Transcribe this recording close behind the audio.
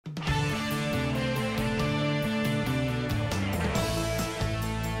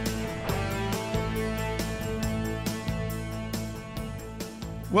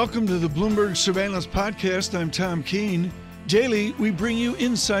Welcome to the Bloomberg Surveillance Podcast. I'm Tom Keene. Daily, we bring you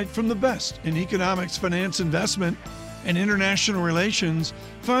insight from the best in economics, finance, investment, and international relations.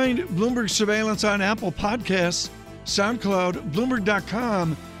 Find Bloomberg Surveillance on Apple Podcasts, SoundCloud,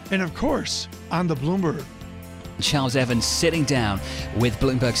 Bloomberg.com, and of course, on the Bloomberg. Charles Evans sitting down with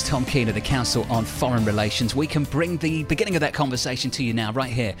Bloomberg's Tom Keene of the Council on Foreign Relations. We can bring the beginning of that conversation to you now,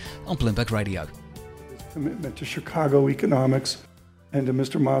 right here on Bloomberg Radio. Commitment to Chicago economics and to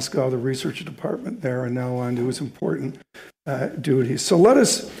Mr. Moscow, the research department there, and now on to his important duties. So let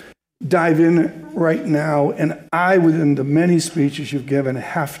us dive in right now. And I, within the many speeches you've given,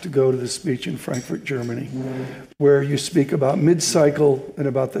 have to go to the speech in Frankfurt, Germany, where you speak about mid-cycle and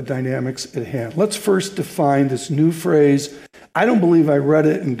about the dynamics at hand. Let's first define this new phrase. I don't believe I read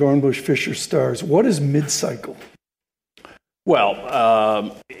it in Dornbusch Fisher Stars. What is mid-cycle? Well,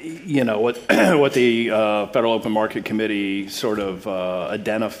 what the Federal Open Market Committee sort of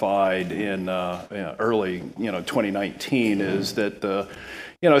identified in early, 2019 is that the,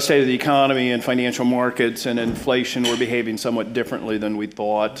 state of the economy and financial markets and inflation were behaving somewhat differently than we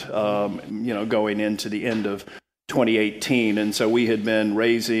thought, going into the end of 2018. And so we had been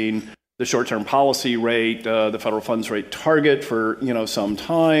raising the short-term policy rate, the federal funds rate target for, some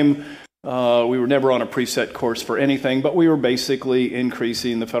time. We were never on a preset course for anything, but we were basically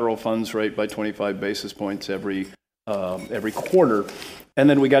increasing the federal funds rate by 25 basis points every quarter. And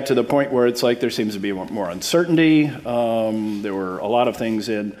then we got to the point where it's like there seems to be more uncertainty. There were a lot of things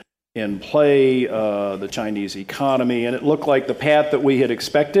in play, the Chinese economy, and it looked like the path that we had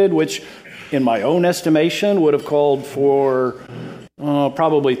expected, which in my own estimation would have called for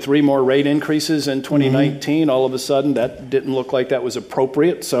probably 3 more rate increases in 2019. All of a sudden, that didn't look like that was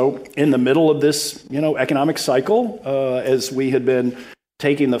appropriate. So in the middle of this, economic cycle, as we had been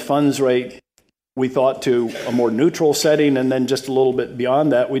taking the funds rate, we thought to a more neutral setting, and then just a little bit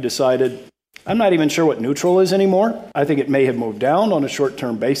beyond that, we decided, I'm not even sure what neutral is anymore. I think it may have moved down on a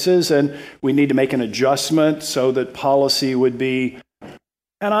short-term basis, and we need to make an adjustment so that policy would be,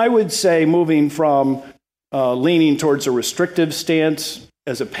 and I would say moving from leaning towards a restrictive stance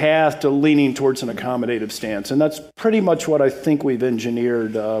as a path to leaning towards an accommodative stance. And that's pretty much what I think we've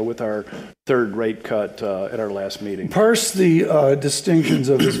engineered with our third rate cut at our last meeting. Parse the distinctions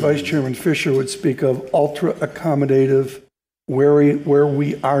of, as Vice Chairman Fisher would speak of, ultra-accommodative, where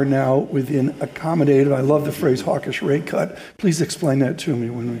we are now within accommodative. I love the phrase hawkish rate cut. Please explain that to me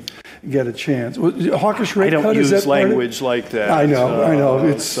when we get a chance. Hawkish rate cut, I don't use language like that. I know.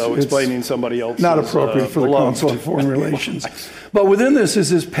 It's explaining somebody else. Not appropriate for the Council on Foreign Relations. But within this is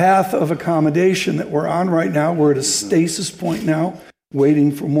this path of accommodation that we're on right now. We're at a stasis point now,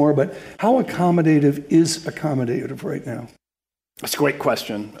 waiting for more. But how accommodative is accommodative right now? That's a great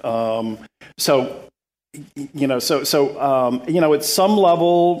question. At some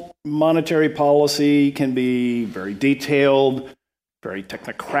level, monetary policy can be very detailed, very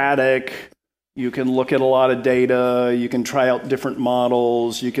technocratic. You can look at a lot of data. You can try out different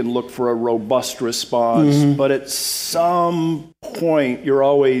models. You can look for a robust response. Mm-hmm. But at some point, you're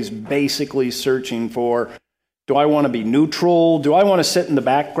always basically searching for, do I want to be neutral? Do I want to sit in the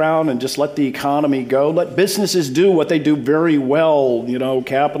background and just let the economy go? Let businesses do what they do very well,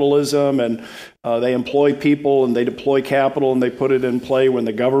 capitalism, and they employ people and they deploy capital and they put it in play when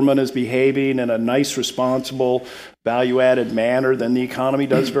the government is behaving in a nice, responsible, value-added manner, then the economy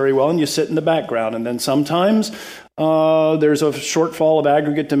does very well and you sit in the background. And then sometimes there's a shortfall of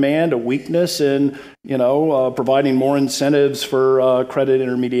aggregate demand, a weakness in, providing more incentives for credit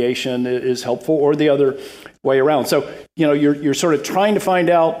intermediation is helpful, or the other way around. So, you're sort of trying to find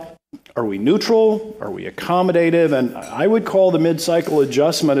out, are we neutral? Are we accommodative? And I would call the mid-cycle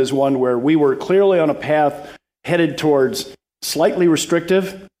adjustment as one where we were clearly on a path headed towards slightly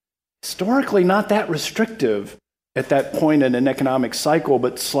restrictive, historically not that restrictive at that point in an economic cycle,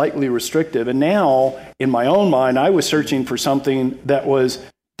 but slightly restrictive. And now, in my own mind, I was searching for something that was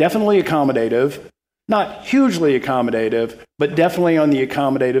definitely accommodative, not hugely accommodative, but definitely on the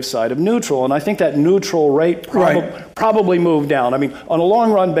accommodative side of neutral. And I think that neutral rate probably moved down. I mean, on a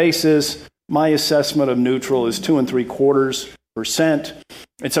long-run basis, my assessment of neutral is 2.75%.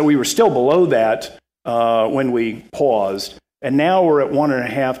 And so we were still below that when we paused. And now we're at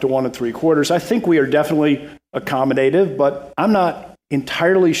 1.5 to 1.75. I think we are definitely accommodative, but I'm not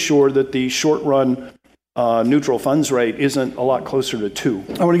entirely sure that the short-run neutral funds rate isn't a lot closer to 2.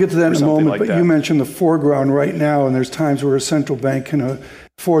 I want to get to that in a moment, but you mentioned the foreground right now, and there's times where a central bank can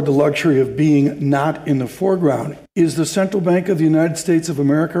afford the luxury of being not in the foreground. Is the Central Bank of the United States of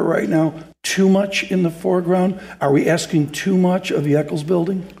America right now too much in the foreground? Are we asking too much of the Eccles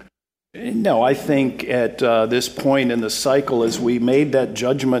building? No, I think at this point in the cycle, as we made that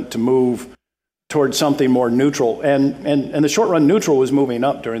judgment to move towards something more neutral, and the short run neutral was moving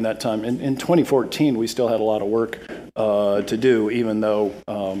up during that time. In 2014, we still had a lot of work to do, even though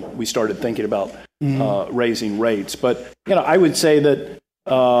we started thinking about raising rates. But I would say that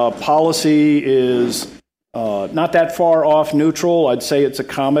policy is not that far off neutral. I'd say it's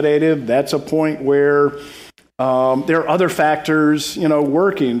accommodative. That's a point where there are other factors,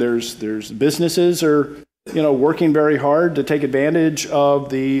 working. There's businesses are, working very hard to take advantage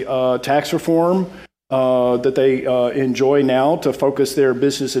of the tax reform that they enjoy now to focus their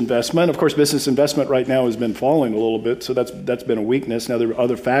business investment. Of course, business investment right now has been falling a little bit, so that's been a weakness. Now there are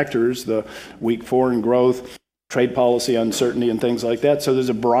other factors, the weak foreign growth, trade policy uncertainty, and things like that. So there's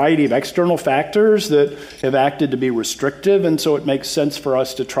a variety of external factors that have acted to be restrictive, and so it makes sense for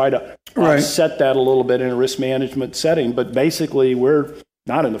us to try to offset that a little bit in a risk management setting. But basically, we're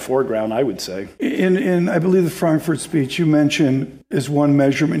not in the foreground, I would say. In I believe the Frankfurt speech, you mentioned as one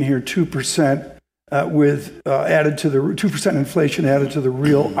measurement here 2% with added to the 2% inflation added to the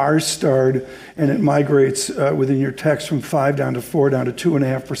real R-starred, and it migrates within your text from 5 down to 4 down to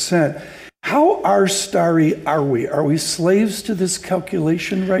 2.5%. How R-starry are we? Are we slaves to this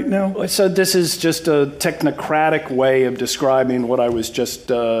calculation right now? So this is just a technocratic way of describing what I was just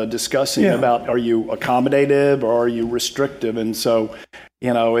discussing about, are you accommodative or are you restrictive? And so,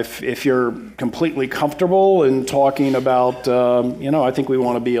 if you're completely comfortable in talking about, I think we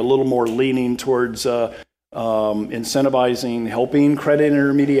want to be a little more leaning towards incentivizing, helping credit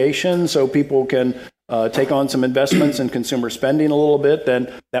intermediation so people can take on some investments in consumer spending a little bit, then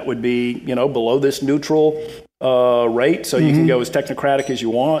that would be, below this neutral rate. So you can go as technocratic as you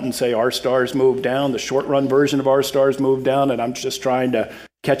want and say R-stars move down, the short run version of R-stars move down, and I'm just trying to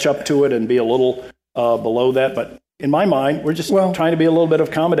catch up to it and be a little below that. But in my mind, we're just trying to be a little bit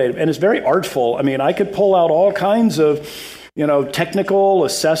accommodative. And it's very artful. I mean, I could pull out all kinds of, technical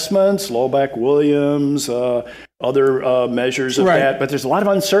assessments, Lowback-Williams, other measures of that, but there's a lot of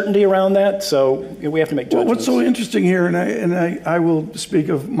uncertainty around that, so we have to make judgments. Well, what's so interesting here, and I will speak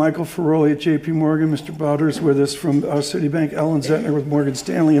of Michael Ferroli at J.P. Morgan, Mr. Bowders with us from Citibank, Ellen Zentner with Morgan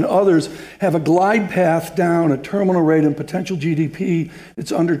Stanley, and others have a glide path down, a terminal rate and potential GDP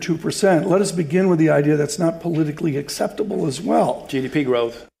that's under 2%. Let us begin with the idea that's not politically acceptable as well. GDP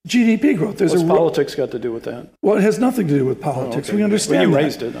growth. GDP growth. What's politics got to do with that? Well, it has nothing to do with politics. Okay. We understand you that.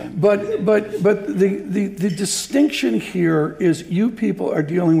 raised it. But the distinction here is you people are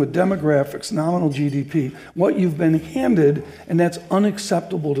dealing with demographics, nominal GDP, what you've been handed, and that's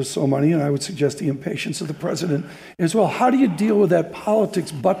unacceptable to so many, and I would suggest the impatience of the president as well. How do you deal with that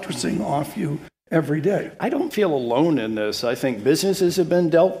politics buttressing off you every day? I don't feel alone in this. I think businesses have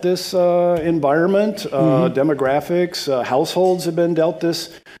been dealt this environment, demographics, households have been dealt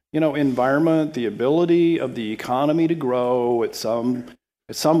this environment, the ability of the economy to grow at some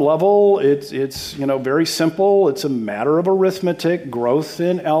level. It's very simple. It's a matter of arithmetic. Growth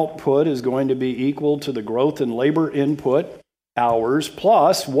in output is going to be equal to the growth in labor input hours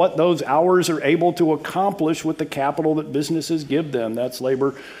plus what those hours are able to accomplish with the capital that businesses give them. That's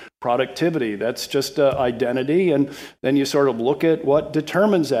labor productivity. That's just identity. And then you sort of look at what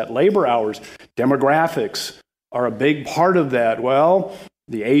determines that. Labor hours, demographics are a big part of that. Well,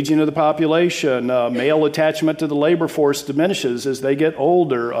 the aging of the population, male attachment to the labor force diminishes as they get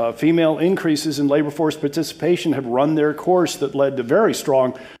older. Female increases in labor force participation have run their course that led to very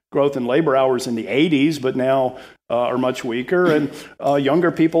strong growth in labor hours in the 80s, but now are much weaker. And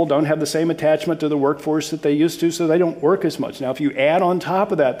younger people don't have the same attachment to the workforce that they used to, so they don't work as much. Now, if you add on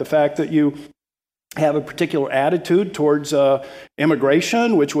top of that the fact that you have a particular attitude towards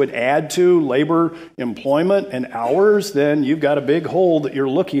immigration, which would add to labor employment and hours, then you've got a big hole that you're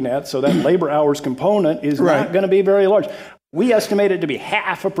looking at. So that labor hours component is not going to be very large. We estimate it to be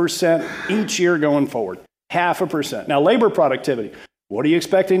 0.5% each year going forward. 0.5%. Now, labor productivity, what are you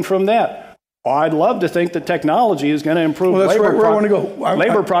expecting from that? I'd love to think that technology is going to improve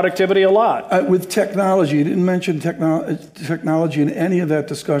labor productivity a lot. With technology, you didn't mention technology in any of that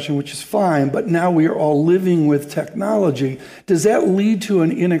discussion, which is fine, but now we are all living with technology. Does that lead to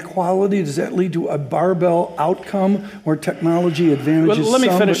an inequality? Does that lead to a barbell outcome where technology advantages let me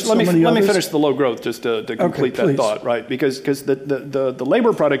finish the low growth just to complete that thought, right? Because the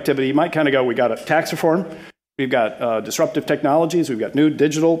labor productivity, you might kind of go, we got a tax reform, we've got disruptive technologies. We've got new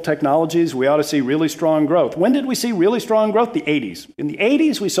digital technologies. We ought to see really strong growth. When did we see really strong growth? The 80s. In the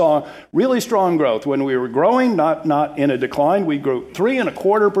 80s, we saw really strong growth. When we were growing, not in a decline, we grew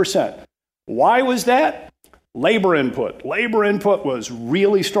 3.25%. Why was that? Labor input. Labor input was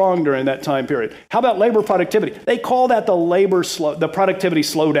really strong during that time period. How about labor productivity? They call that the productivity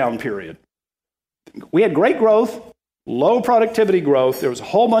slowdown period. We had great growth, low productivity growth. There was a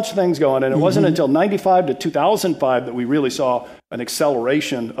whole bunch of things going, and it wasn't until 95 to 2005 that we really saw an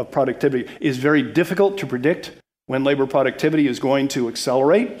acceleration of productivity. It's very difficult to predict when labor productivity is going to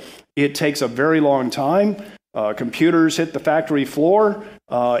accelerate. It takes a very long time. Computers hit the factory floor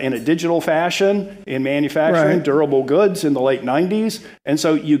in a digital fashion in manufacturing, durable goods in the late 90s. And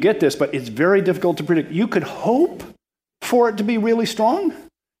so you get this, but it's very difficult to predict. You could hope for it to be really strong.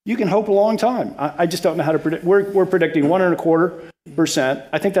 You can hope a long time. I just don't know how to predict. We're predicting 1.25%.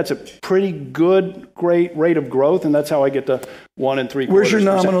 I think that's a pretty good, great rate of growth, and that's how I get to 1.75%. Where's your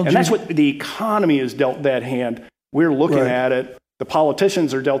nominal? And that's what the economy is dealt that hand. We're looking at it. The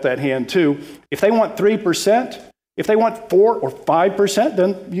politicians are dealt that hand too. If they want 3%, if they want 4 or 5%,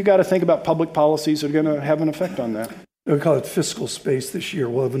 then you got to think about public policies that are going to have an effect on that. We'll call it fiscal space this year.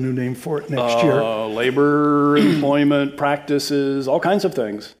 We'll have a new name for it next year. Labor, employment, practices, all kinds of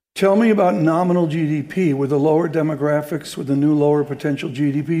things. Tell me about nominal GDP. With the lower demographics, with the new lower potential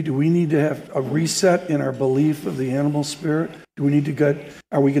GDP, do we need to have a reset in our belief of the animal spirit? Do we need to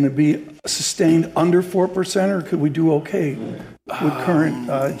are we going to be sustained under 4%, or could we do okay with current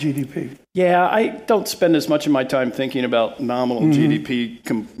GDP? Yeah, I don't spend as much of my time thinking about nominal GDP,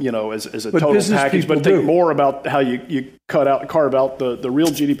 as a total package, but think more about how you carve out the real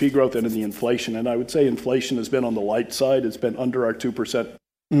GDP growth and the inflation. And I would say inflation has been on the light side. It's been under our 2%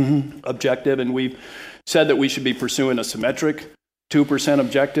 objective, and we've said that we should be pursuing a symmetric 2%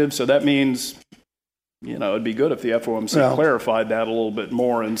 objective. So that means, it'd be good if the FOMC clarified that a little bit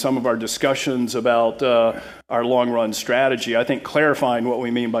more in some of our discussions about our long-run strategy. I think clarifying what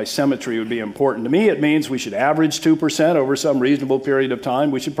we mean by symmetry would be important. To me, it means we should average 2% over some reasonable period of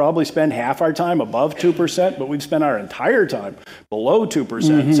time. We should probably spend half our time above 2%, but we've spent our entire time below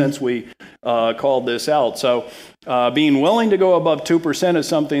 2% since we called this out. So being willing to go above 2% is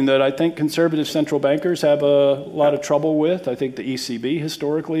something that I think conservative central bankers have a lot of trouble with. I think the ECB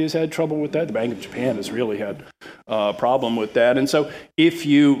historically has had trouble with that. The Bank of Japan has really had a problem with that. And so if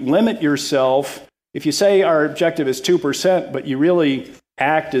you limit yourself, if you say our objective is 2%, but you really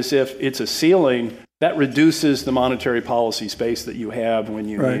act as if it's a ceiling, that reduces the monetary policy space that you have when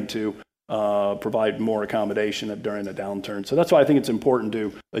you need to provide more accommodation during a downturn. So that's why I think it's important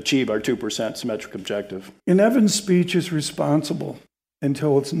to achieve our 2% symmetric objective. And Evan's speech is responsible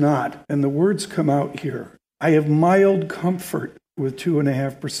until it's not. And the words come out here. I have mild comfort with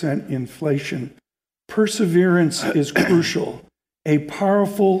 2.5% inflation. Perseverance is crucial. A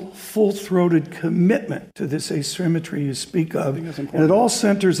powerful, full-throated commitment to this asymmetry you speak of. And it all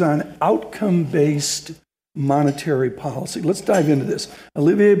centers on outcome-based monetary policy. Let's dive into this.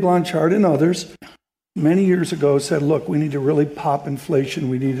 Olivier Blanchard and others many years ago said, look, we need to really pop inflation.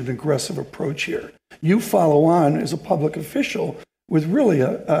 We need an aggressive approach here. You follow on as a public official with really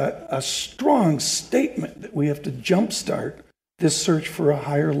a strong statement that we have to jumpstart this search for a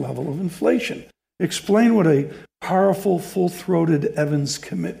higher level of inflation. Explain what a powerful, full-throated Evans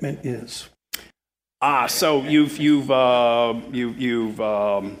commitment is. So you've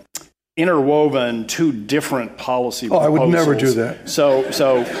interwoven two different policy proposals. I would never do that. So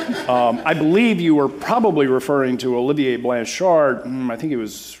I believe you were probably referring to Olivier Blanchard. I think he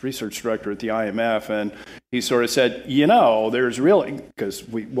was research director at the IMF, and he sort of said, there's really, because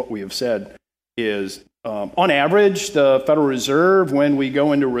what we have said is, on average, the Federal Reserve, when we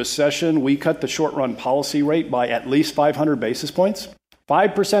go into recession, we cut the short-run policy rate by at least 500 basis points,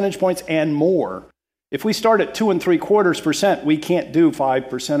 5 percentage points and more. If we start at 2.75%, we can't do 5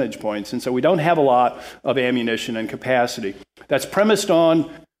 percentage points, and so we don't have a lot of ammunition and capacity. That's premised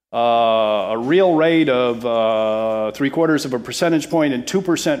on a real rate of 0.75 of a percentage point and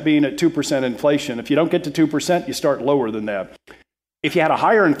 2% being at 2% inflation. If you don't get to 2%, you start lower than that. If you had a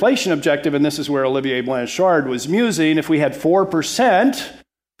higher inflation objective, and this is where Olivier Blanchard was musing, if we had 4%,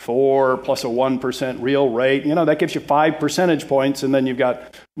 4 plus a 1% real rate, that gives you 5 percentage points, and then you've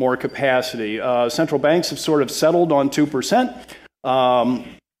got more capacity. Central banks have sort of settled on 2%.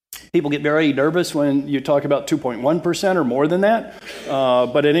 People get very nervous when you talk about 2.1% or more than that.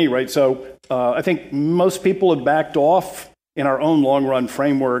 But at any rate, so I think most people have backed off. In our own long-run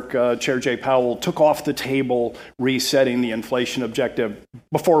framework, Chair Jay Powell took off the table resetting the inflation objective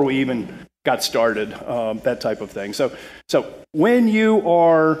before we even got started, that type of thing. So when you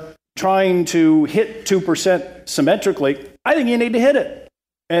are trying to hit 2% symmetrically, I think you need to hit it.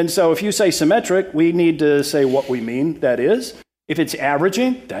 And so if you say symmetric, we need to say what we mean that is. If it's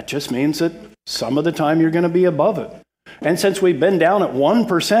averaging, that just means that some of the time you're going to be above it. And since we've been down at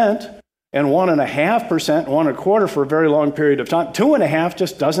 1%, and 1.5%, 1.25% for a very long period of time. 2.5%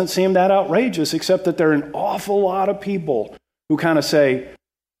 just doesn't seem that outrageous, except that there are an awful lot of people who kind of say,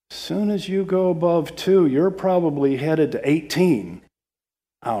 as soon as you go above 2, you're probably headed to 18.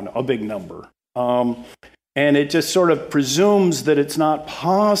 I don't know, a big number. And it just sort of presumes that it's not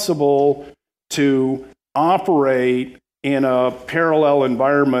possible to operate in a parallel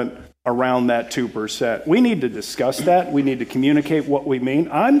environment around that 2%. We need to discuss that. We need to communicate what we mean.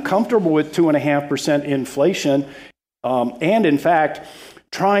 I'm comfortable with 2.5% inflation, and in fact,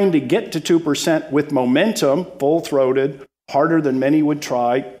 trying to get to 2% with momentum, full-throated, harder than many would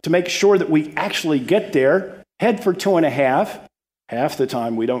try, to make sure that we actually get there, head for 2.5%. Half the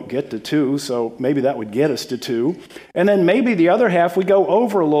time we don't get to 2, so maybe that would get us to 2. And then maybe the other half we go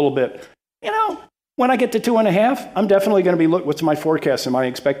over a little bit. You know, when I get to 2.5, I'm definitely going to be, what's my forecast? Am I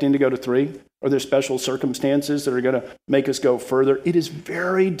expecting to go to 3? Are there special circumstances that are going to make us go further? It is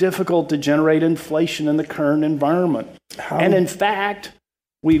very difficult to generate inflation in the current environment. And in fact,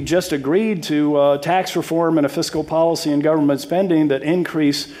 we've just agreed to tax reform and a fiscal policy and government spending that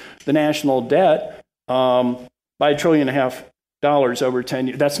increase the national debt by $1.5 trillion over 10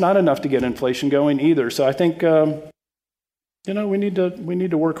 years. That's not enough to get inflation going either. So I think we need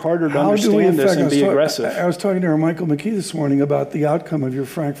to work harder to understand this and be aggressive. I was talking to Michael McKee this morning about the outcome of your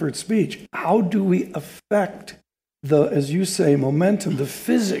Frankfurt speech. How do we affect the, as you say, momentum, the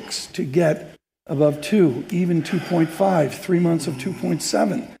physics to get above 2, even 2.5, 3 months of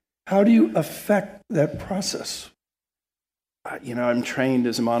 2.7? How do you affect that process? I'm trained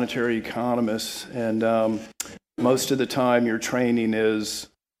as a monetary economist, and most of the time your training is,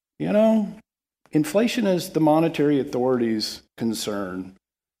 inflation is the monetary authority's concern.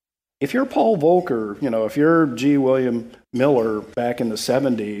 If you're Paul Volcker, if you're G. William Miller back in the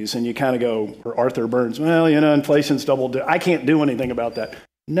 70s and you kind of go, or Arthur Burns, well, inflation's double-digit. I can't do anything about that.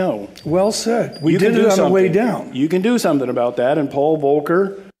 No. Well said. We did it on the way down. You can do something about that, and Paul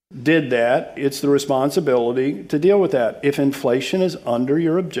Volcker did that. It's the responsibility to deal with that. If inflation is under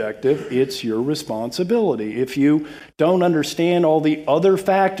your objective, it's your responsibility. If you don't understand all the other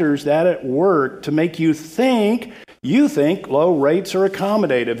factors that at work to make you think low rates are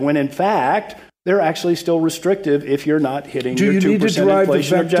accommodative, when in fact, they're actually still restrictive if you're not hitting your 2% inflation objective. Do you need to drive the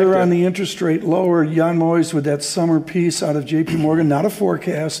vector on the interest rate lower? Jan Moyes with that summer piece out of JP Morgan, not a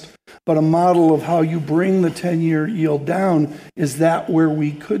forecast, but a model of how you bring the 10-year yield down. Is that where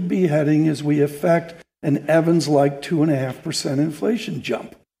we could be heading as we affect an Evans-like 2.5% inflation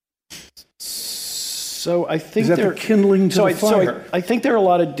jump? So I think is that the kindling to the fire? So I think there are a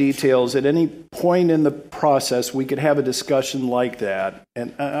lot of details. At any point in the process, we could have a discussion like that,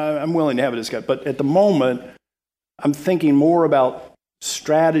 and I'm willing to have a discussion. But at the moment, I'm thinking more about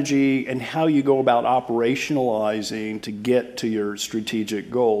strategy and how you go about operationalizing to get to your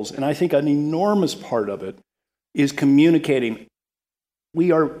strategic goals. And I think an enormous part of it is communicating.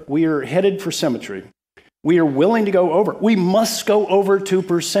 We are headed for symmetry. We are willing to go over. We must go over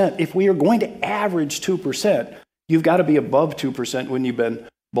 2%. If we are going to average 2%, you've got to be above 2% when you've been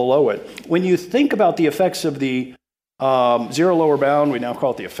below it. When you think about the effects of the zero lower bound, we now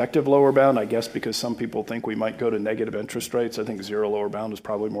call it the effective lower bound, I guess because some people think we might go to negative interest rates. I think zero lower bound is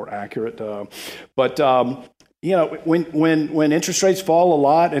probably more accurate. But when interest rates fall a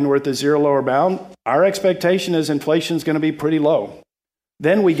lot and we're at the zero lower bound, our expectation is inflation is going to be pretty low.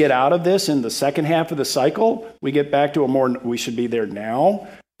 Then we get out of this in the second half of the cycle. We get back to we should be there now.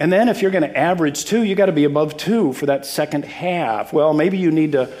 And then if you're going to average 2, you got to be above 2 for that second half. Well, maybe you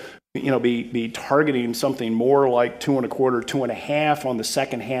need to, be targeting something more like 2.25, 2.5 on the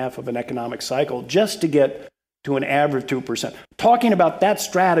second half of an economic cycle just to get to an average 2%. Talking about that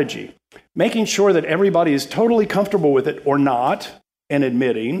strategy, making sure that everybody is totally comfortable with it or not, and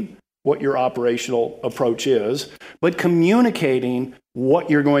admitting what your operational approach is, but communicating what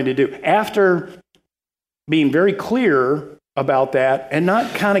you're going to do. After being very clear about that and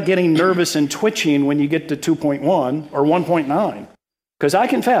not kind of getting nervous and twitching when you get to 2.1 or 1.9. Because I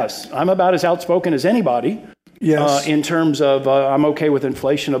confess, I'm about as outspoken as anybody in terms of I'm okay with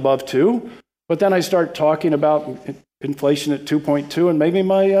inflation above 2, but then I start talking about inflation at 2.2 and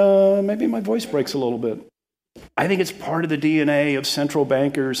maybe my voice breaks a little bit. I think it's part of the DNA of central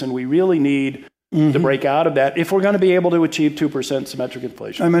bankers, and we really need to break out of that if we're going to be able to achieve 2% symmetric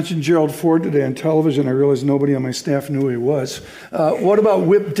inflation. I mentioned Gerald Ford today on television. I realized nobody on my staff knew who he was. What about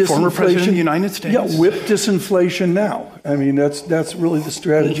whip disinflation? Former President of the United States. Yeah, whip disinflation now. I mean, that's really the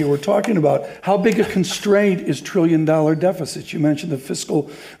strategy we're talking about. How big a constraint is trillion-dollar deficits? You mentioned the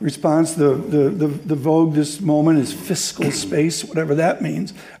fiscal response. The vogue this moment is fiscal space, whatever that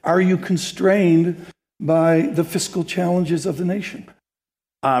means. Are you constrained by the fiscal challenges of the nation?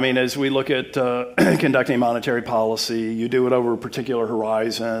 I mean, as we look at conducting monetary policy, you do it over a particular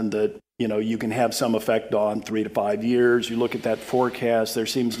horizon that, you can have some effect on 3 to 5 years. You look at that forecast, there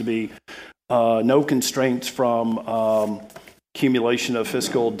seems to be no constraints from accumulation of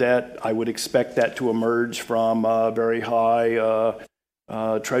fiscal debt. I would expect that to emerge from very high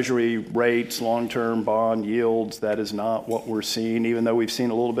Treasury rates, long-term bond yields. That is not what we're seeing, even though we've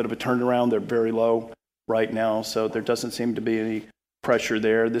seen a little bit of a turnaround. They're very low right now, so there doesn't seem to be any pressure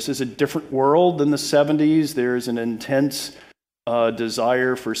there. This is a different world than the 70s. There's an intense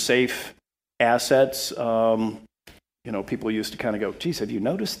desire for safe assets. People used to kind of go, geez, have you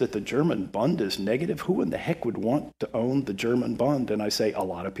noticed that the German Bund is negative? Who in the heck would want to own the German Bund? And I say a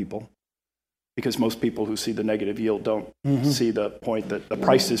lot of people, because most people who see the negative yield don't see the point that the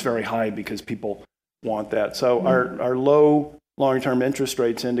price is very high because people want that. So our low long-term interest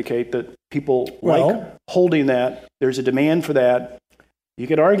rates indicate that people like holding that. There's a demand for that. You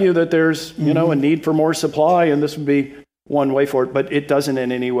could argue that there's, a need for more supply, and this would be one way for it, but it doesn't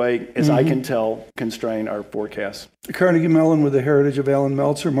in any way, as I can tell, constrain our forecasts. Carnegie Mellon, with the heritage of Alan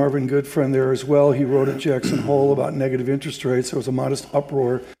Meltzer, Marvin Goodfriend there as well. He wrote at Jackson Hole about negative interest rates. There was a modest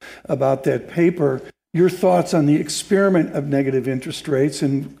uproar about that paper. Your thoughts on the experiment of negative interest rates,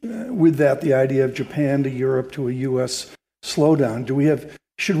 and with that, the idea of Japan to Europe to a U.S. slowdown.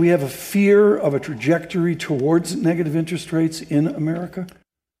 Should we have a fear of a trajectory towards negative interest rates in America?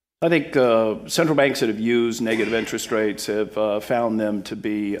 I think central banks that have used negative interest rates have found them to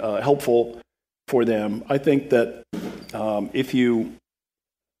be helpful for them. I think that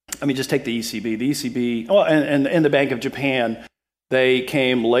just take the ECB. The ECB, and the Bank of Japan, they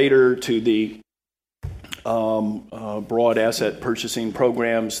came later to the broad asset purchasing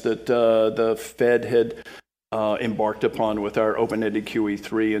programs that the Fed had embarked upon with our open-ended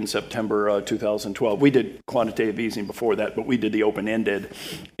QE3 in September 2012. We did quantitative easing before that, but we did the open-ended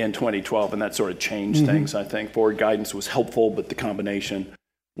in 2012, and that sort of changed things, I think. Forward guidance was helpful, but the combination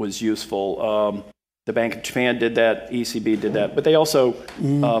was useful. The Bank of Japan did that, ECB did that, but they also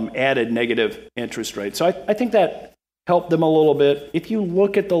added negative interest rates. So I think that helped them a little bit. If you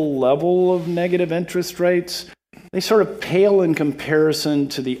look at the level of negative interest rates, they sort of pale in comparison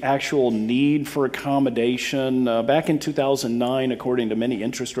to the actual need for accommodation. Back in 2009, according to many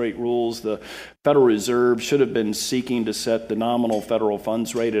interest rate rules, the Federal Reserve should have been seeking to set the nominal federal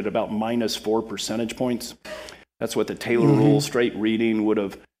funds rate at about minus 4 percentage points. That's what the Taylor rule, straight reading, would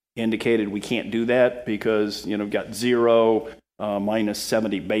have indicated. We can't do that because, we've got zero. Minus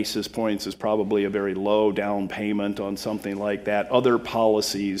 70 basis points is probably a very low down payment on something like that. Other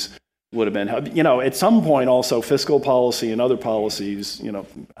policies would have been, at some point also fiscal policy and other policies,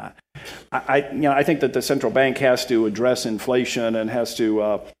 I think that the central bank has to address inflation and has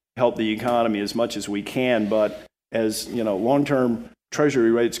to help the economy as much as we can. But as, long-term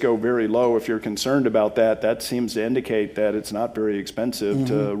Treasury rates go very low, if you're concerned about that, that seems to indicate that it's not very expensive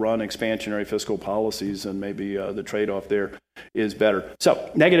to run expansionary fiscal policies, and maybe the trade-off there is better. So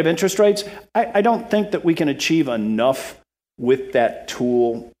negative interest rates, I don't think that we can achieve enough with that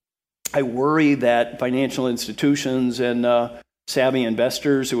tool. I worry that financial institutions and savvy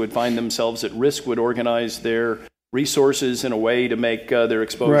investors who would find themselves at risk would organize their resources in a way to make their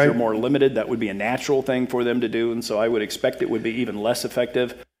exposure more limited. That would be a natural thing for them to do, and so I would expect it would be even less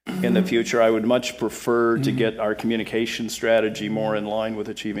effective in the future. I would much prefer to get our communication strategy more in line with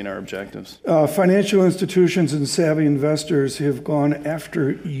achieving our objectives. Financial institutions and savvy investors have gone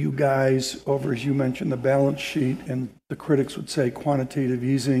after you guys over, as you mentioned, the balance sheet, and the critics would say quantitative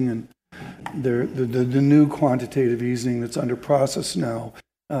easing, and the new quantitative easing that's under process now.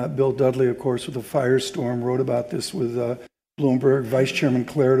 Bill Dudley, of course, with the Firestorm, wrote about this with Bloomberg. Vice Chairman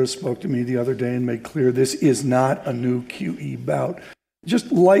Clarida spoke to me the other day and made clear this is not a new QE bout. Just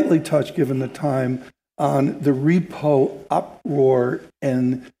lightly touch, given the time, on the repo uproar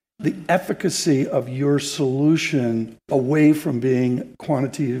and the efficacy of your solution away from being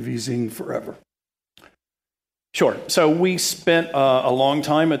quantitative easing forever. Sure. So we spent a long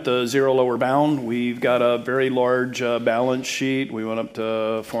time at the zero lower bound. We've got a very large balance sheet. We went up to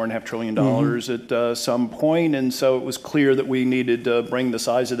 $4.5 trillion at some point, and so it was clear that we needed to bring the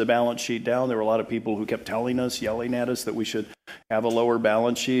size of the balance sheet down. There were a lot of people who kept telling us, yelling at us, that we should have a lower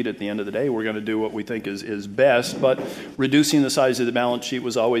balance sheet. At the end of the day, we're going to do what we think is best, but reducing the size of the balance sheet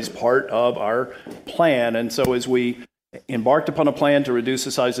was always part of our plan. And so as we embarked upon a plan to reduce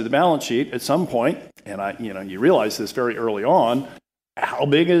the size of the balance sheet, at some point, and you realize this very early on, how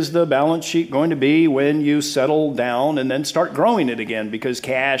big is the balance sheet going to be when you settle down and then start growing it again? Because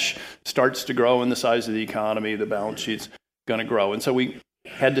cash starts to grow in the size of the economy, the balance sheet's going to grow. And so we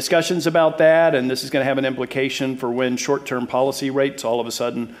had discussions about that, and this is going to have an implication for when short-term policy rates all of a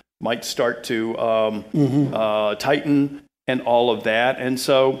sudden might start to tighten and all of that. And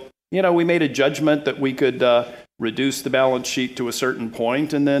so, we made a judgment that we could reduce the balance sheet to a certain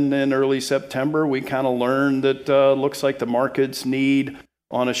point, and then in early September, we kind of learned that looks like the markets need,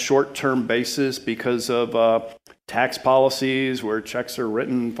 on a short-term basis, because of tax policies where checks are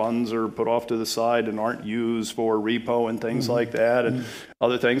written, funds are put off to the side and aren't used for repo and things like that, and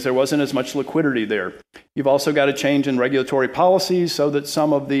other things. There wasn't as much liquidity there. You've also got a change in regulatory policies so that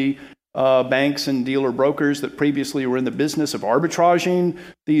some of the banks and dealer brokers that previously were in the business of arbitraging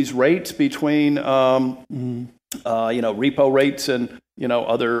these rates between repo rates and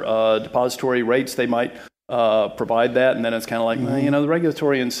other depository rates, they might provide that, and then it's kind of like, the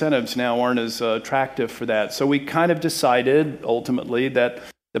regulatory incentives now aren't as attractive for that. So we kind of decided ultimately that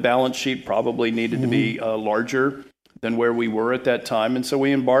the balance sheet probably needed to be larger than where we were at that time, and so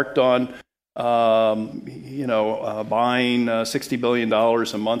we embarked on buying $60 billion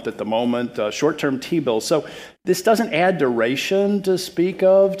a month at the moment, short-term T-bills. So this doesn't add duration to speak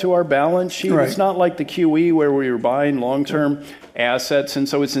of to our balance sheet. Right. It's not like the QE where we were buying long-term assets. And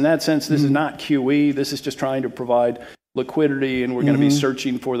so it's in that sense, this is not QE. This is just trying to provide liquidity, and we're going to be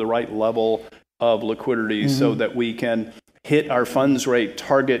searching for the right level of liquidity so that we can hit our funds rate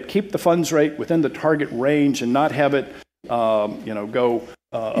target, keep the funds rate within the target range, and not have it go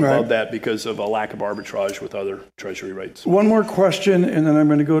above that because of a lack of arbitrage with other Treasury rates. One more question, and then I'm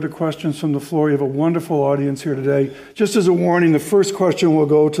going to go to questions from the floor. You have a wonderful audience here today. Just as a warning, the first question will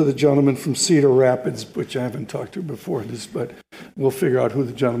go to the gentleman from Cedar Rapids, which I haven't talked to before this, but we'll figure out who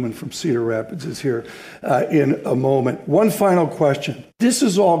the gentleman from Cedar Rapids is here in a moment. One final question. This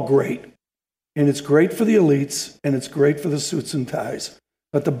is all great, and it's great for the elites, and it's great for the suits and ties.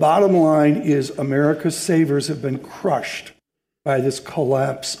 But the bottom line is America's savers have been crushed by this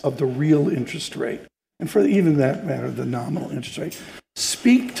collapse of the real interest rate, and for even that matter, the nominal interest rate.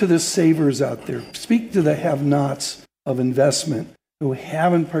 Speak to the savers out there. Speak to the have-nots of investment who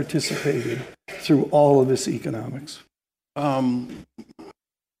haven't participated through all of this economics.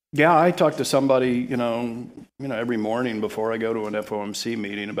 I talk to somebody, every morning before I go to an FOMC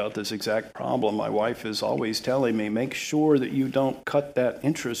meeting about this exact problem. My wife is always telling me, make sure that you don't cut that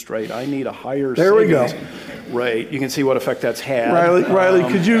interest rate. I need a higher savings rate. You can see what effect that's had. Riley,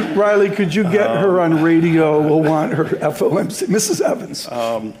 could you get her on radio? We'll want her FOMC, Mrs. Evans.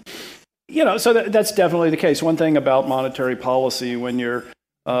 So that's definitely the case. One thing about monetary policy, when you're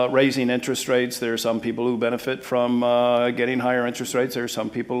raising interest rates, there are some people who benefit from getting higher interest rates. There are some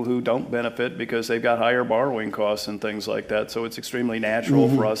people who don't benefit because they've got higher borrowing costs and things like that. So it's extremely natural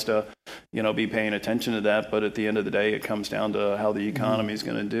for us to, be paying attention to that. But at the end of the day, it comes down to how the economy is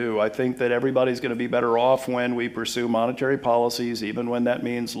going to do. I think that everybody's going to be better off when we pursue monetary policies, even when that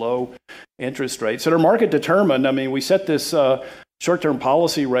means low interest rates that are market determined. I mean, we set this short-term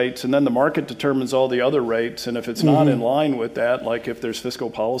policy rates, and then the market determines all the other rates. And if it's not in line with that, like if there's fiscal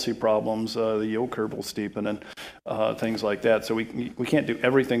policy problems, the yield curve will steepen and things like that. So we can't do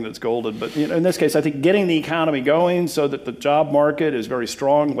everything that's golden. But in this case, I think getting the economy going so that the job market is very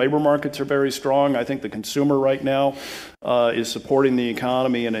strong, labor markets are very strong. I think the consumer right now is supporting the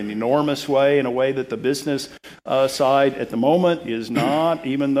economy in an enormous way, in a way that the business side at the moment is not,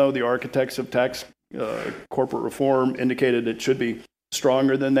 even though the architects of tax corporate reform indicated it should be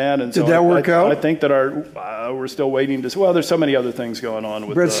stronger than that. And did that work out? I think that we're still waiting to. Well, there's so many other things going on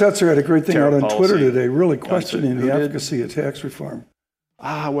with. Brett Setzer had a great thing out on Twitter today, really questioning the efficacy of tax reform.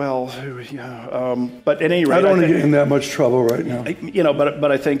 But at any rate, I don't want to get in that much trouble right now.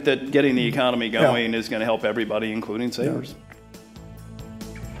 But I think that getting the economy going is going to help everybody, including savers. Yeah.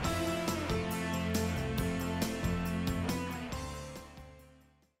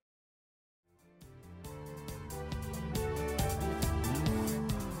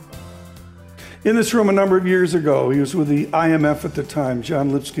 In this room a number of years ago, he was with the IMF at the time.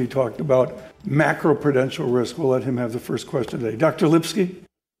 John Lipsky talked about macro-prudential risk. We'll let him have the first question today. Dr. Lipsky?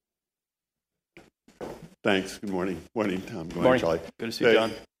 Thanks. Good morning. Morning, Tom. Good morning, Charlie. Good to see you,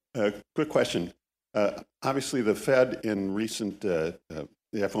 John. Quick question. Obviously, the Fed in recent, the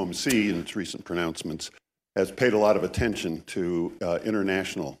FOMC in its recent pronouncements has paid a lot of attention to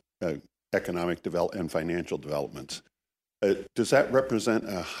international economic and financial developments. Does that represent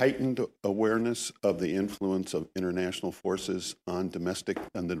a heightened awareness of the influence of international forces on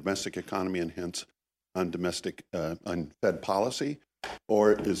the domestic economy and hence on Fed policy,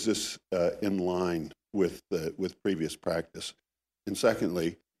 or is this in line with previous practice? And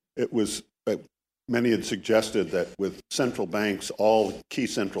secondly, it was many had suggested that with central banks, all key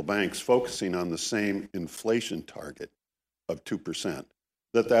central banks focusing on the same inflation target of 2%,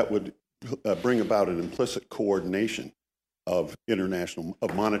 that would bring about an implicit coordination of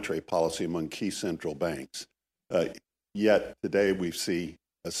monetary policy among key central banks. Yet today we see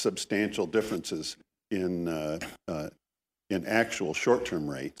substantial differences in actual short-term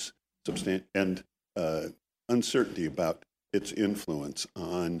rates and uncertainty about its influence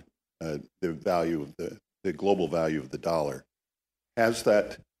on the value of the global value of the dollar. Has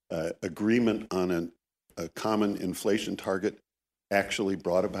that agreement on a common inflation target actually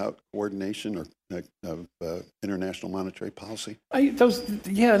brought about coordination of international monetary policy? That's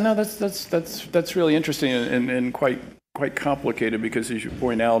really interesting and quite complicated, because as you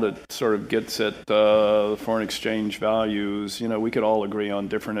point out, it sort of gets at foreign exchange values. We could all agree on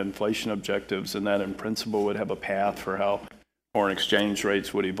different inflation objectives, and that in principle would have a path for how foreign exchange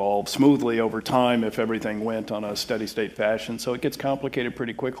rates would evolve smoothly over time if everything went on a steady state fashion. So it gets complicated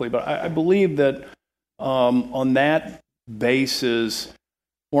pretty quickly. But I believe that on that basis,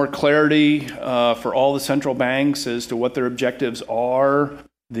 more clarity for all the central banks as to what their objectives are,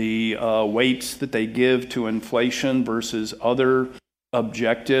 the weights that they give to inflation versus other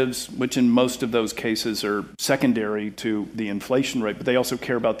objectives, which in most of those cases are secondary to the inflation rate, but they also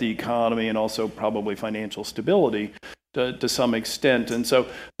care about the economy and also probably financial stability to some extent. And so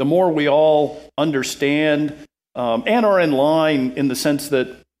the more we all understand and are in line in the sense that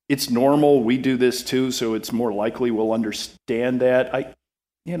it's normal, we do this too, so it's more likely we'll understand that. I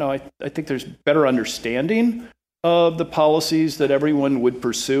think there's better understanding of the policies that everyone would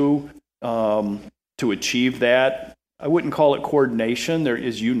pursue to achieve that. I wouldn't call it coordination. There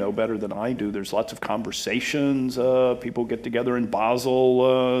is, better than I do, there's lots of conversations. People get together in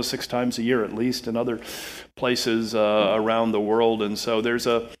Basel 6 times a year at least, and other places around the world. And so there's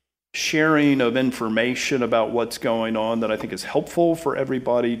a sharing of information about what's going on that I think is helpful for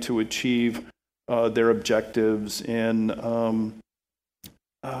everybody to achieve their objectives. And,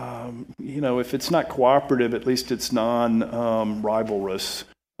 if it's not cooperative, at least it's non-rivalrous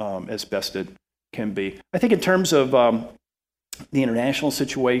as best it can be. I think in terms of the international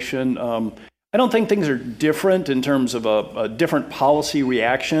situation, I don't think things are different in terms of a different policy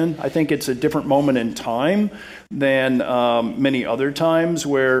reaction. I think it's a different moment in time than many other times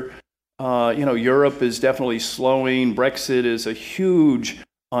where, Europe is definitely slowing. Brexit is a huge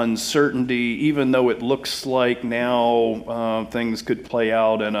uncertainty, even though it looks like now things could play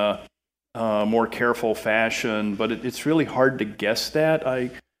out in a more careful fashion, but it's really hard to guess that.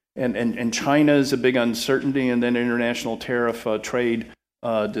 And China is a big uncertainty, and then international tariff trade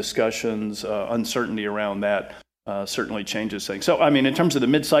discussions, uncertainty around that certainly changes things. So, in terms of the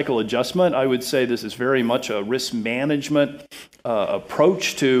mid-cycle adjustment, I would say this is very much a risk management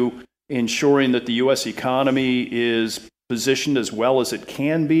approach to ensuring that the U.S. economy is positioned as well as it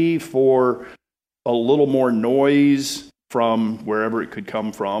can be for a little more noise from wherever it could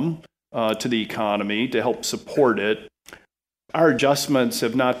come from to the economy to help support it. Our adjustments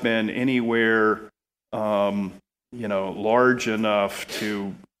have not been anywhere, large enough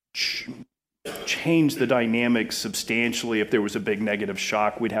to change the dynamics substantially. If there was a big negative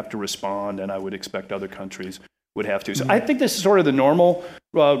shock, we'd have to respond, and I would expect other countries would have to. So I think this is sort of the normal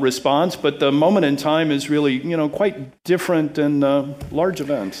response, but the moment in time is really, quite different than large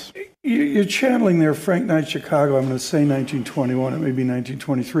events. You're channeling there Frank Knight, Chicago. I'm going to say 1921, it may be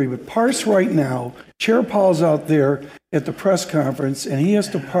 1923, but parse right now. Chair Powell's out there at the press conference, and he has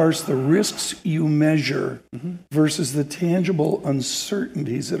to parse the risks you measure versus the tangible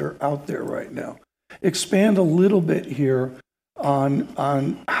uncertainties that are out there right now. Expand a little bit here on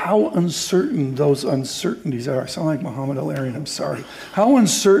how uncertain those uncertainties are. I sound like Muhammad El-Arian, I'm sorry. How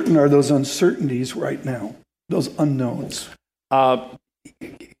uncertain are those uncertainties right now, those unknowns?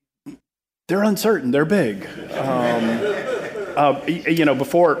 They're uncertain. They're big.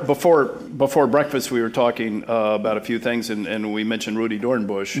 Before breakfast, we were talking about a few things, and we mentioned Rudy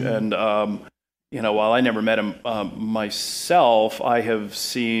Dornbush. And while I never met him myself, I have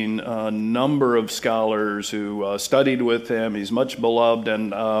seen a number of scholars who studied with him. He's much beloved,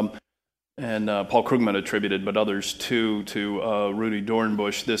 and Paul Krugman attributed, but others too, to Rudy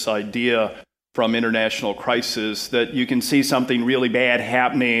Dornbush, this idea from international crisis that you can see something really bad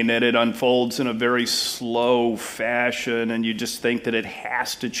happening and it unfolds in a very slow fashion, and you just think that it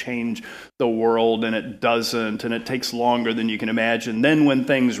has to change the world, and it doesn't, and it takes longer than you can imagine. Then when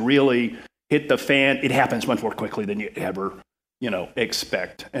things really hit the fan, it happens much more quickly than you ever,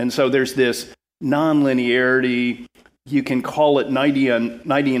 expect. And so there's this nonlinearity. You can call it 90 and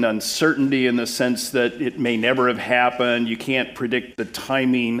uncertainty in the sense that it may never have happened. You can't predict the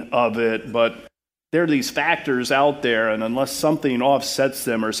timing of it, but there are these factors out there, and unless something offsets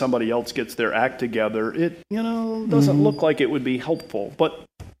them or somebody else gets their act together, it doesn't look like it would be helpful. But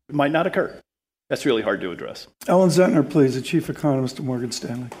It might not occur. That's really hard to address. Ellen Zentner, please, the chief economist of Morgan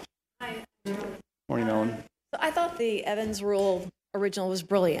Stanley. Hi. Morning, Ellen. I thought the Evans rule original was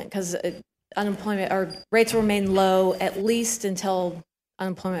brilliant because unemployment or rates will remain low at least until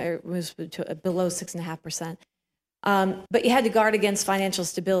unemployment was below 6.5%. But you had to guard against financial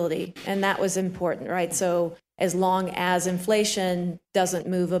stability, and that was important, right? So as long as inflation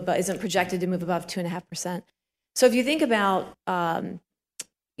isn't projected to move above 2.5%. So if you think about,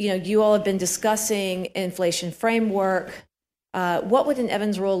 you all have been discussing inflation framework. What would an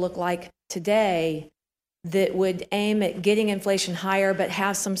Evans rule look like today that would aim at getting inflation higher but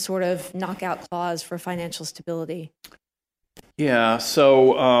have some sort of knockout clause for financial stability? Yeah,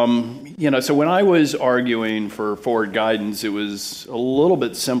 so, so when I was arguing for forward guidance, it was a little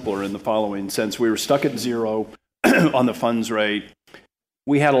bit simpler in the following sense. We were stuck at zero on the funds rate.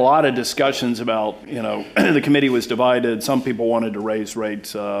 We had a lot of discussions about, the committee was divided. Some people wanted to raise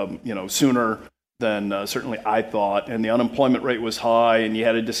rates, sooner than certainly I thought. And the unemployment rate was high, and you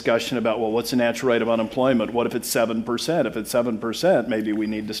had a discussion about, well, what's the natural rate of unemployment? What if it's 7%? If it's 7%, maybe we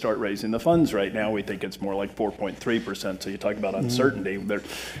need to start raising the funds rate. Now we think it's more like 4.3%. So you talk about uncertainty. There's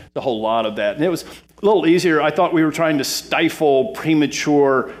a whole lot of that. And it was a little easier. I thought we were trying to stifle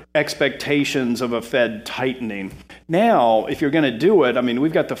premature expectations of a Fed tightening. Now, if you're going to do it,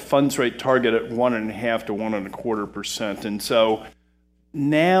 we've got the funds rate target at 1.5 to 1.25%. And so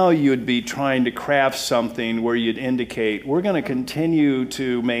now you'd be trying to craft something where you'd indicate we're going to continue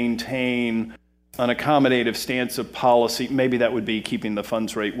to maintain an accommodative stance of policy. Maybe that would be keeping the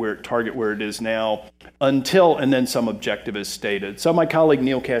funds rate target where it is now until, and then some objective is stated. So my colleague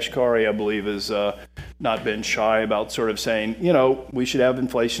Neil Kashkari, I believe, has not been shy about sort of saying, we should have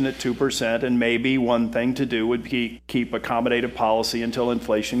inflation at 2%, and maybe one thing to do would be keep accommodative policy until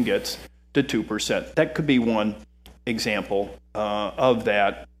inflation gets to 2%. That could be one example of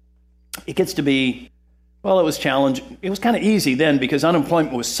that. It gets to be, it was challenging. It was kind of easy then because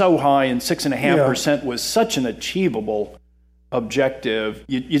unemployment was so high and 6.5% was such an achievable objective.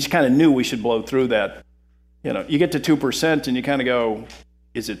 You just kind of knew we should blow through that. You get to 2% and you kind of go,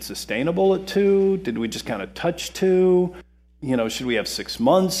 is it sustainable at 2? Did we just kind of touch 2? Should we have 6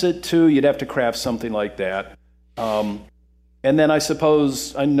 months at 2? You'd have to craft something like that. And then I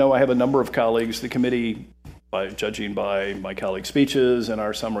suppose, I know I have a number of colleagues, the committee, judging by my colleagues' speeches and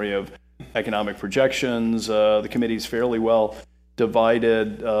our summary of economic projections, the committee's fairly well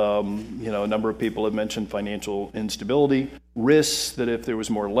divided. A number of people have mentioned financial instability, risks that if there was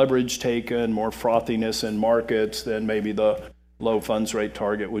more leverage taken, more frothiness in markets, then maybe the low funds rate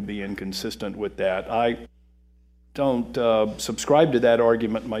target would be inconsistent with that. I don't subscribe to that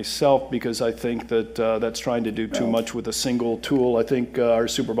argument myself because I think that that's trying to do too much with a single tool. I think our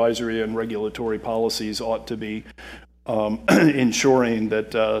supervisory and regulatory policies ought to be ensuring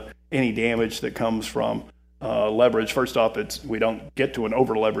that any damage that comes from leverage, first off, we don't get to an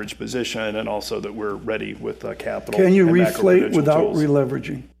over-leveraged position, and also that we're ready with capital. Can you reflate without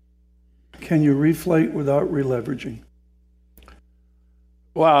releveraging? Can you reflate without releveraging?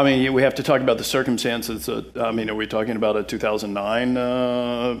 Well, we have to talk about the circumstances. Are we talking about a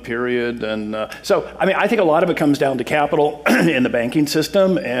 2009 period? And so, I think a lot of it comes down to capital in the banking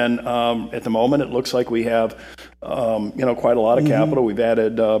system. And at the moment, it looks like we have, quite a lot of capital. We've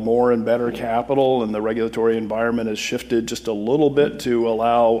added more and better capital, and the regulatory environment has shifted just a little bit to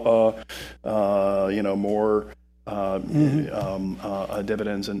allow, more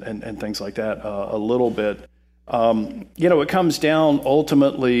dividends and things like that a little bit. It comes down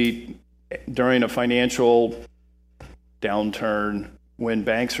ultimately during a financial downturn when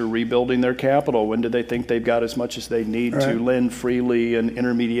banks are rebuilding their capital. When do they think they've got as much as they need to lend freely and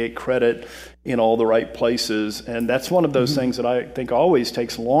intermediate credit in all the right places? And that's one of those things that I think always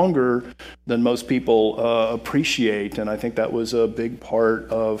takes longer than most people appreciate. And I think that was a big part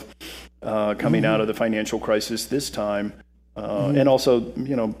of coming out of the financial crisis this time. And also,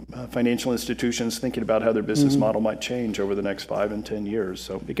 financial institutions thinking about how their business model might change over the next 5 and 10 years.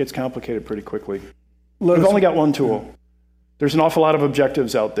 So it gets complicated pretty quickly. We've only got one tool. There's an awful lot of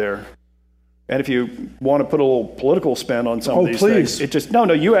objectives out there. And if you want to put a little political spin on some of these things, it just,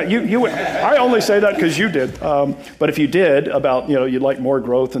 you I only say that because you did. But if you did about, you'd like more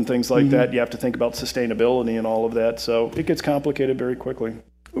growth and things like that, you have to think about sustainability and all of that. So it gets complicated very quickly.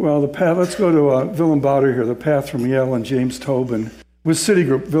 Well, let's go to Willem Bouder here, the path from Yale and James Tobin with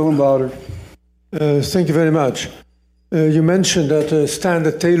Citigroup. Willem Bouder. Thank you very much. You mentioned that the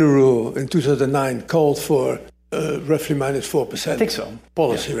standard Taylor rule in 2009 called for roughly minus 4%. I think so.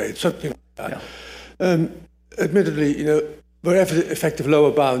 Policy rate, something like that. Admittedly, wherever the effective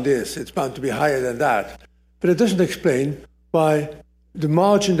lower bound is, it's bound to be higher than that. But it doesn't explain why the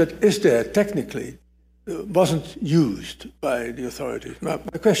margin that is there technically wasn't used by the authorities. My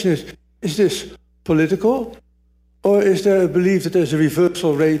question is this political, or is there a belief that there's a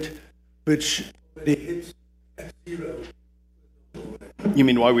reversal rate which already hits at zero? You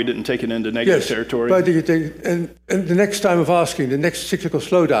mean why we didn't take it into negative territory? And the next time of asking, the next cyclical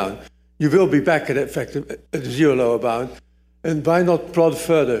slowdown, you will be back at effective at the zero lower bound. And why not plot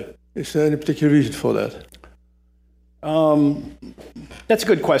further? Is there any particular reason for that? That's a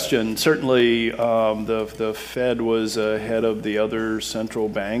good question. Certainly, the Fed was ahead of the other central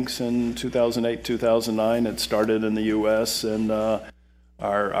banks in 2008, 2009. It started in the U.S., and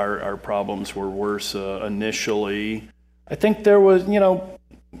our problems were worse initially. I think there was,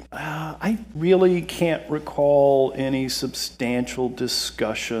 I really can't recall any substantial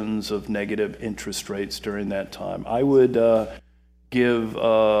discussions of negative interest rates during that time. I would give,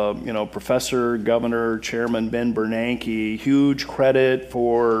 Professor, Governor, Chairman Ben Bernanke huge credit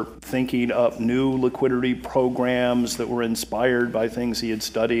for thinking up new liquidity programs that were inspired by things he had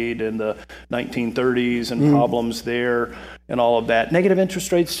studied in the 1930s and problems there and all of that. Negative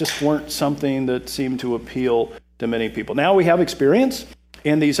interest rates just weren't something that seemed to appeal to many people. Now we have experience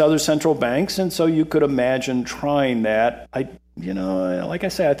in these other central banks, and so you could imagine trying that. Like I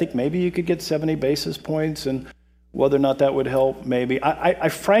say, I think maybe you could get 70 basis points, and whether or not that would help, maybe. I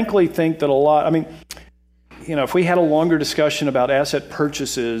frankly think that if we had a longer discussion about asset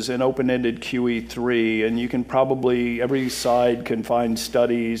purchases and open-ended QE3, and you can probably, every side can find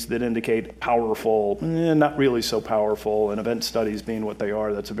studies that indicate powerful, not really so powerful, and event studies being what they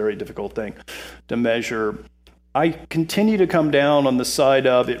are, that's a very difficult thing to measure. I continue to come down on the side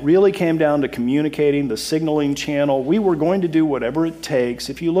of it really came down to communicating, the signaling channel. We were going to do whatever it takes.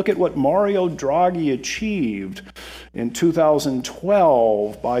 If you look at what Mario Draghi achieved in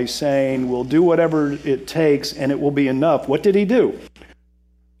 2012 by saying, we'll do whatever it takes and it will be enough, what did he do?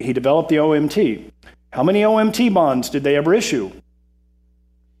 He developed the OMT. How many OMT bonds did they ever issue?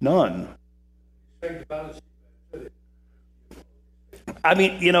 None.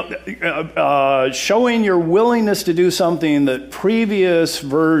 Showing your willingness to do something that previous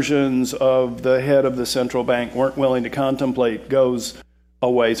versions of the head of the central bank weren't willing to contemplate goes a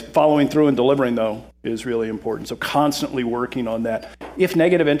ways. Following through and delivering, though, is really important. So constantly working on that. If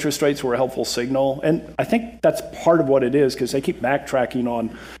negative interest rates were a helpful signal, and I think that's part of what it is, because they keep backtracking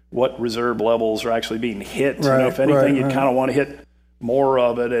on what reserve levels are actually being hit. Right, if anything, you right. kind of want to hit more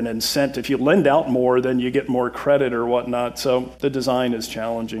of it and incent. If you lend out more, then you get more credit or whatnot. So the design is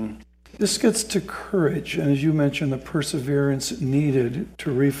challenging. This gets to courage, and as you mentioned, the perseverance needed to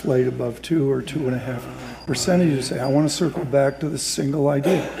reflate above 2 or 2.5%. You say, I want to circle back to the single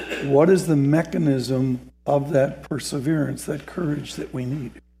idea. What is the mechanism of that perseverance, that courage that we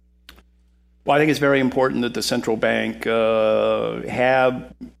need? Well, I think it's very important that the central bank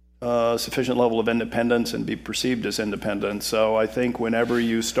have sufficient level of independence and be perceived as independent. So I think whenever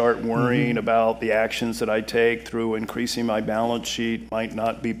you start worrying about the actions that I take through increasing my balance sheet might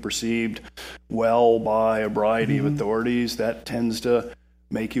not be perceived well by a variety of authorities, that tends to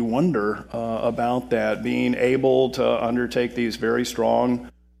make you wonder about that. Being able to undertake these very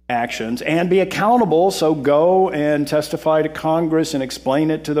strong actions and be accountable, so go and testify to Congress and explain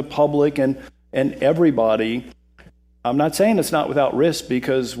it to the public and everybody. I'm not saying it's not without risk,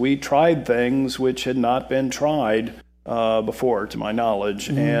 because we tried things which had not been tried before, to my knowledge,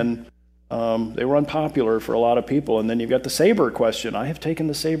 and they were unpopular for a lot of people. And then you've got the SABRE question. I have taken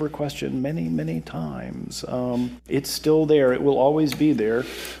the SABRE question many, many times. It's still there. It will always be there.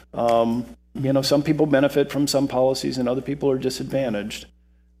 Some people benefit from some policies and other people are disadvantaged.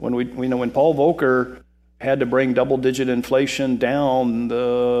 When Paul Volcker had to bring double-digit inflation down,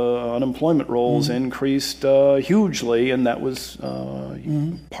 the unemployment rolls increased hugely, and that was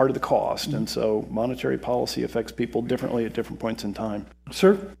part of the cost. And so monetary policy affects people differently at different points in time.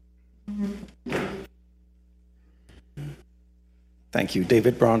 Sir? Thank you.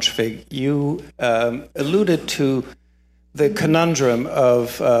 David Braunschweig. You alluded to the conundrum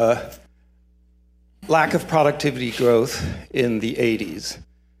of lack of productivity growth in the 80s.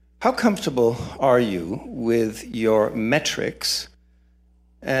 How comfortable are you with your metrics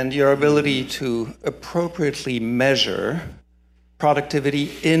and your ability to appropriately measure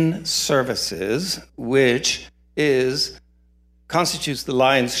productivity in services, which constitutes the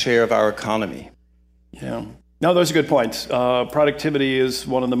lion's share of our economy? Yeah. No, those are good points. Productivity is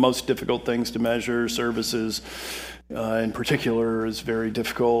one of the most difficult things to measure. Services, in particular, is very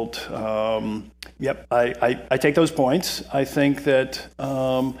difficult. I take those points. I think that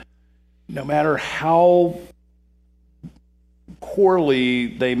no matter how poorly,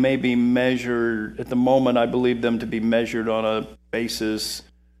 they may be measured, at the moment I believe them to be measured on a basis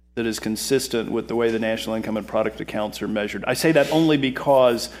that is consistent with the way the national income and product accounts are measured. I say that only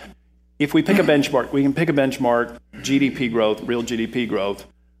because if we pick a benchmark, we can pick a benchmark, GDP growth, real GDP growth.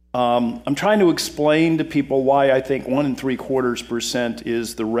 I'm trying to explain to people why I think 1.75%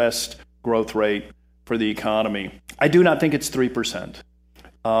 is the rest growth rate for the economy. I do not think it's 3%.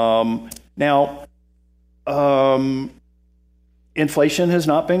 Inflation has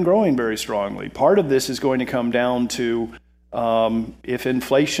not been growing very strongly. Part of this is going to come down to if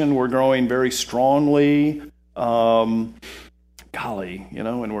inflation were growing very strongly, and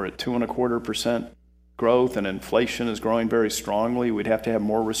we're at 2.25% growth and inflation is growing very strongly, we'd have to have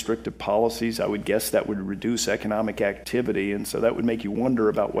more restrictive policies. I would guess that would reduce economic activity, and so that would make you wonder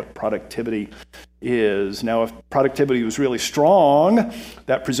about what productivity is. Now, if productivity was really strong,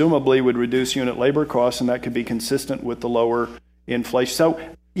 that presumably would reduce unit labor costs, and that could be consistent with the lower inflation. So,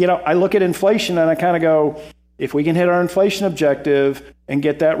 I look at inflation and I kind of go, if we can hit our inflation objective and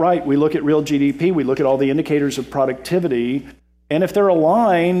get that right, we look at real GDP, we look at all the indicators of productivity, and if they're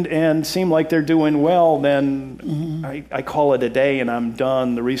aligned and seem like they're doing well, then I call it a day and I'm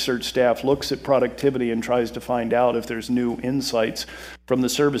done. The research staff looks at productivity and tries to find out if there's new insights from the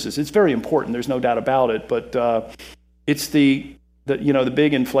services. It's very important, there's no doubt about it, but it's the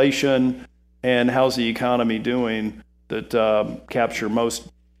big inflation and how's the economy doing that capture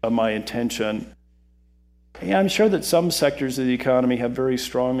most of my attention. Yeah, I'm sure that some sectors of the economy have very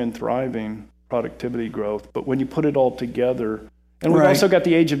strong and thriving productivity growth, but when you put it all together, and we've also got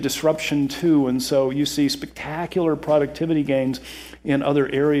the age of disruption too, and so you see spectacular productivity gains in other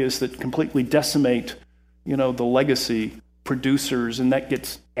areas that completely decimate, the legacy producers, and that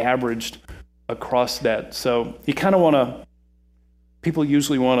gets averaged across that. So you kind of people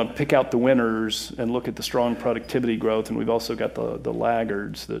usually want to pick out the winners and look at the strong productivity growth, and we've also got the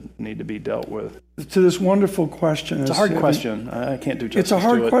laggards that need to be dealt with. To this wonderful question. It's a hard question. I can't do justice to it. It's a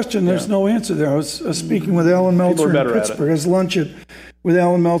hard question. There's no answer there. I was speaking with Alan Meltzer in Pittsburgh. I was lunch with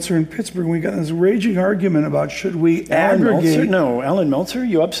Alan Meltzer in Pittsburgh. We got this raging argument about should we aggregate. Alan Meltzer?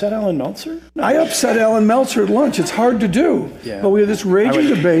 You upset Alan Meltzer? No. I upset Alan Meltzer at lunch. It's hard to do. Yeah. But we had this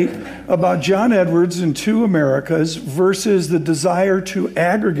raging debate about John Edwards and Two Americas versus the desire to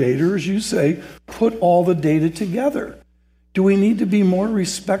aggregate, or as you say, put all the data together. Do we need to be more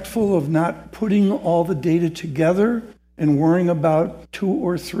respectful of not putting all the data together and worrying about 2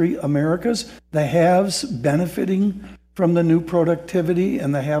 or 3 Americas, the haves benefiting from the new productivity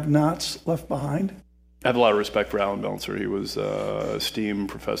and the have-nots left behind? I have a lot of respect for Alan Meltzer. He was a esteemed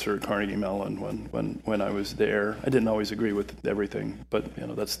professor at Carnegie Mellon when I was there. I didn't always agree with everything, but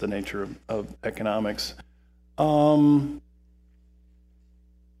that's the nature of economics.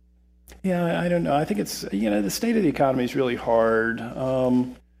 Yeah, I don't know. I think it's, the state of the economy is really hard.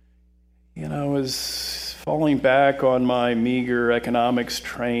 I was falling back on my meager economics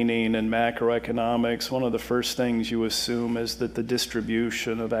training and macroeconomics. One of the first things you assume is that the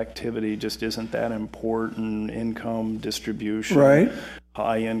distribution of activity just isn't that important. Income distribution, right?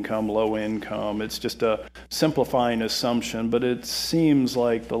 High income, low income. It's just a simplifying assumption, but it seems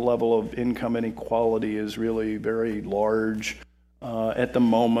like the level of income inequality is really very large at the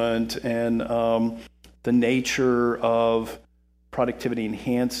moment, and the nature of productivity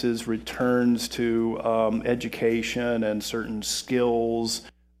enhances returns to education and certain skills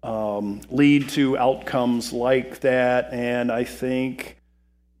lead to outcomes like that. And I think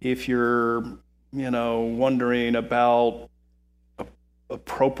if you're, wondering about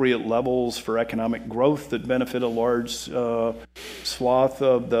appropriate levels for economic growth that benefit a large swath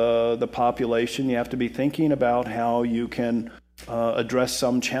of the population, you have to be thinking about how you can address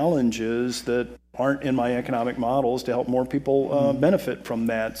some challenges that aren't in my economic models to help more people benefit from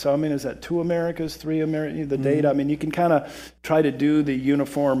that. So, is that 2 Americas, 3 Americas, the data? You can kind of try to do the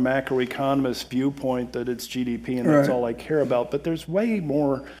uniform macroeconomist viewpoint that it's GDP and that's all I care about, but there's way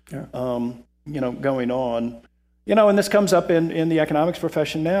more, going on. And this comes up in the economics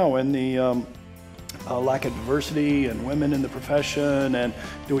profession now, and the lack of diversity and women in the profession, and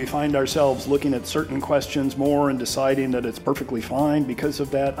do we find ourselves looking at certain questions more and deciding that it's perfectly fine because of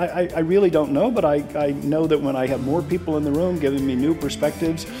that? I really don't know, but I know that when I have more people in the room giving me new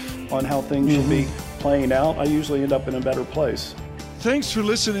perspectives on how things should be playing out, I usually end up in a better place. Thanks for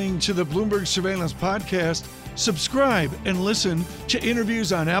listening to the Bloomberg Surveillance Podcast. Subscribe and listen to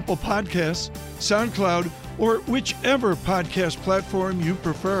interviews on Apple Podcasts, SoundCloud, or whichever podcast platform you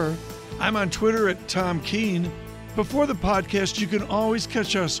prefer. I'm on Twitter at Tom Keene. Before the podcast, you can always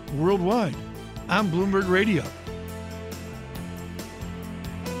catch us worldwide on Bloomberg Radio.